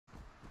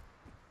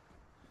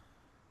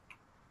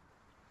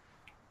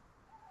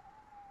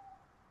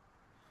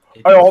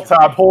I alt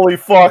tab. Holy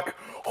fuck.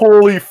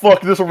 Holy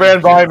fuck. This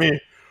ran by me.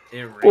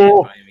 It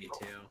ran by me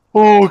too.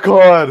 Oh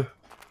god.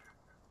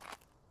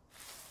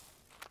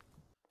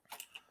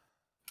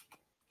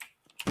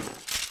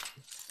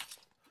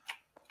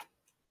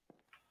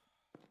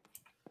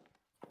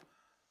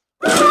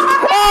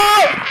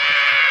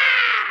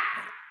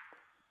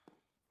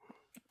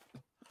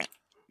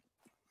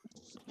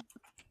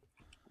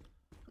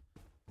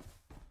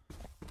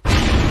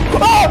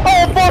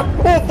 Oh fuck!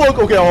 Oh fuck!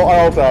 Okay, I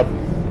alt tab.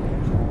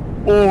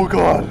 Oh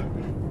god.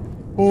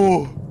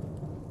 Oh.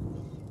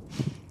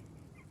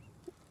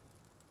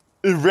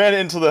 It ran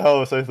into the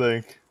house, I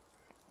think.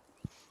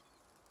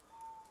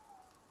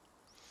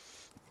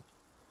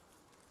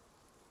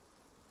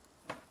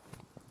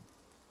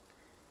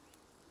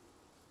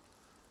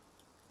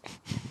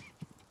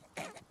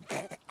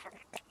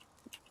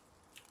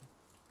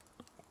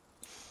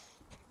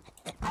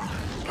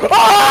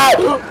 Ah!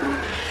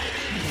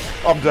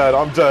 I'm dead,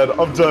 I'm dead,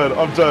 I'm dead,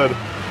 I'm dead.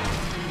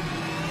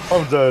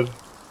 I'm dead.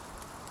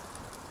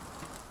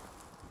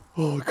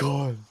 Oh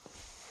god.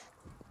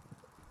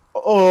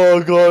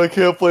 Oh god, I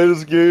can't play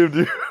this game,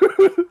 dude.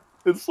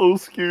 It's so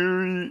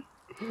scary.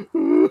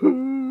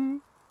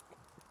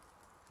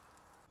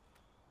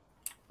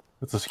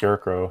 It's a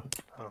scarecrow.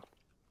 Oh.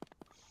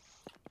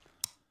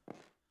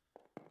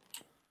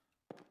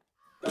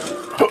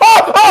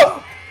 Ah!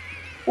 Ah!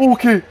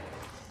 Okay.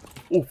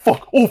 Oh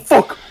fuck! Oh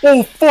fuck!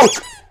 Oh fuck!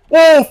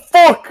 Oh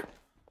fuck!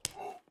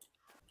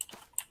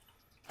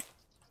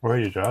 Where are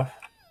you, Jeff?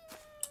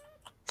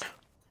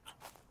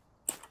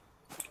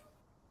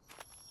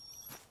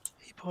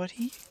 Hey,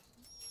 buddy.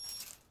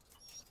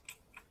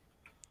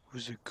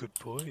 Who's a good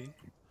boy?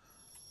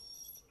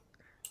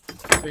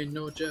 Wait,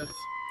 no, Jeff.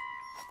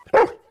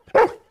 Yeah,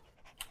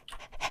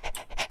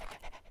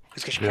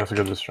 that's a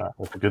good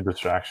That's a good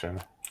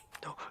distraction.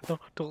 No, no,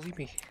 don't leave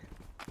me.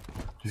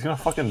 He's gonna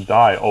fucking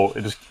die. Oh,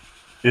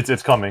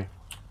 it's coming.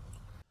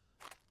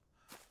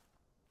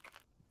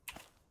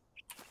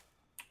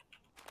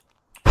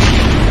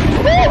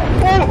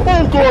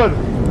 Oh god!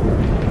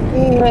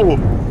 Oh!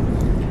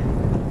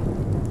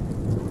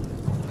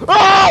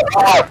 Ah!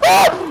 Ah!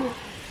 Ah!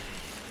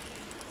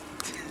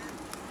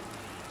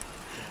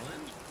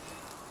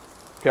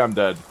 Okay, I'm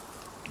dead.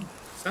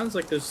 Sounds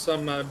like there's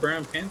some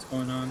brown pants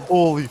going on.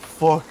 Holy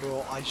fuck!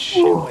 Bro, I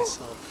shit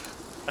myself.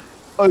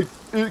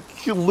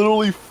 It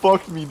literally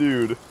fucked me,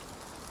 dude.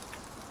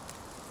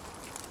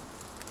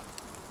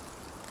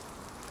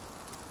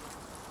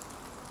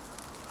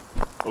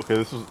 Okay,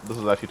 this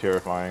is actually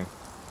terrifying.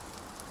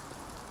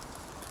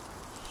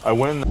 I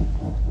went in.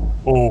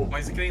 Oh. Why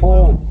is it getting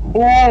low?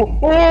 Oh!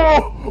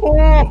 Oh!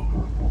 Oh!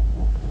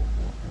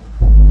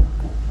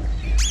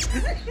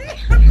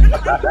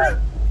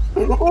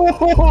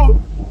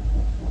 Oh!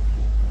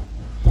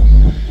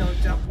 No,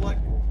 Jeff, look.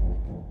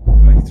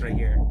 Oh, he's right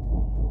here.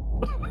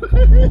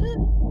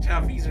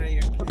 Jeff, he's right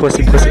here.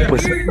 Pussy, He's pussy, right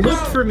pussy. here, Look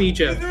Jeff. for me,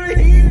 Jeff. He's right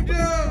here,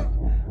 Jeff.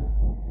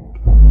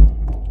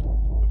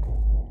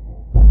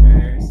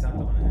 There, stop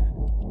on it.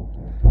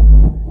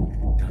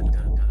 Dun, dun,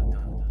 dun, dun,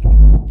 dun.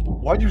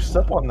 Why'd you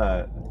step on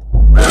that?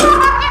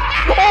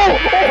 Oh!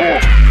 Oh!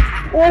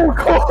 Oh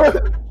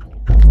god!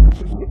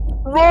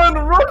 Run!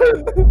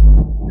 Run!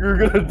 You're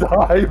gonna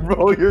die,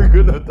 bro. You're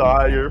gonna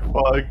die. You're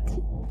fucked.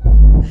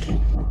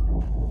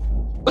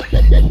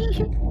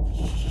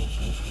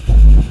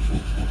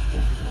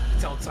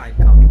 It's outside,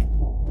 come.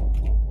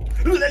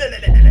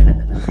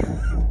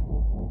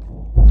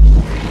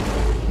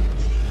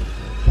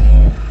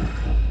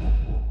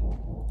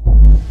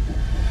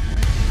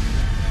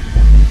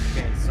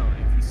 Okay, so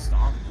if you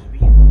stop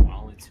moving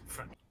while it's in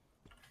front.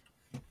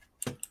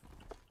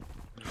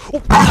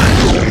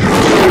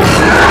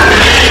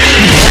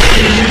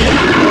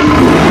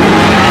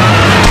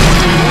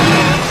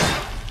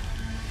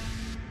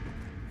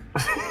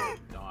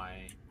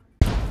 Die.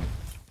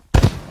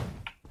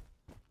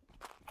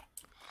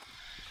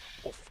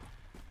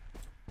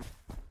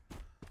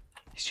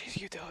 He's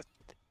chasing you down.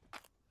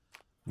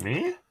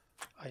 Me?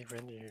 I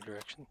ran in your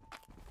direction.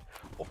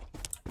 Oh.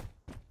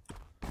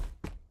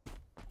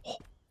 Oh.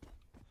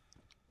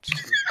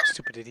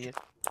 Stupid idiot.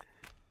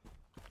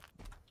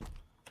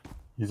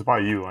 He's by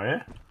you, eh?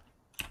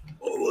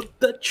 Oh,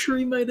 that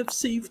tree might have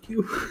saved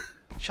you.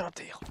 Shut up,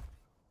 Dale.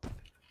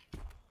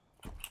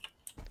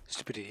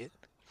 Stupid idiot.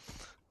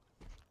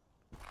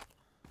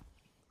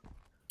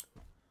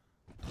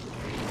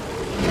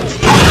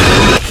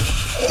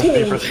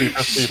 Press B,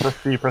 press B,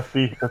 press B, press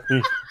B, press B.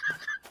 Did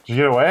you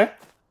get away?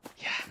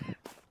 Yeah.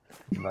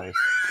 Nice.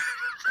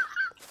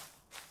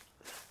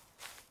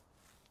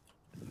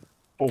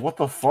 Oh, what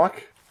the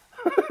fuck?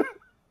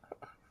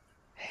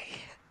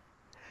 Hey.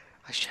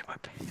 I shit my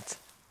pants.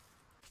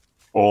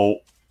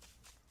 Oh.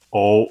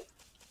 Oh.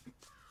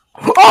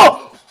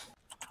 Oh!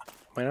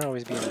 Might not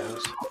always be in the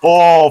house.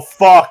 Oh,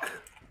 fuck!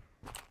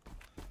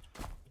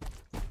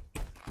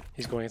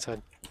 He's going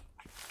inside.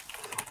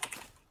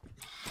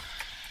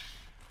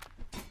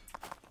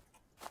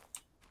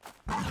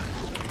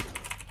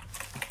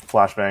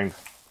 Flashbanged.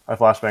 I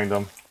flashbanged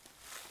him.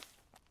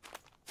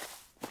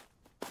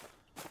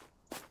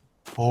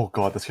 Oh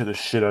god, that scared the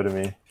shit out of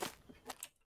me.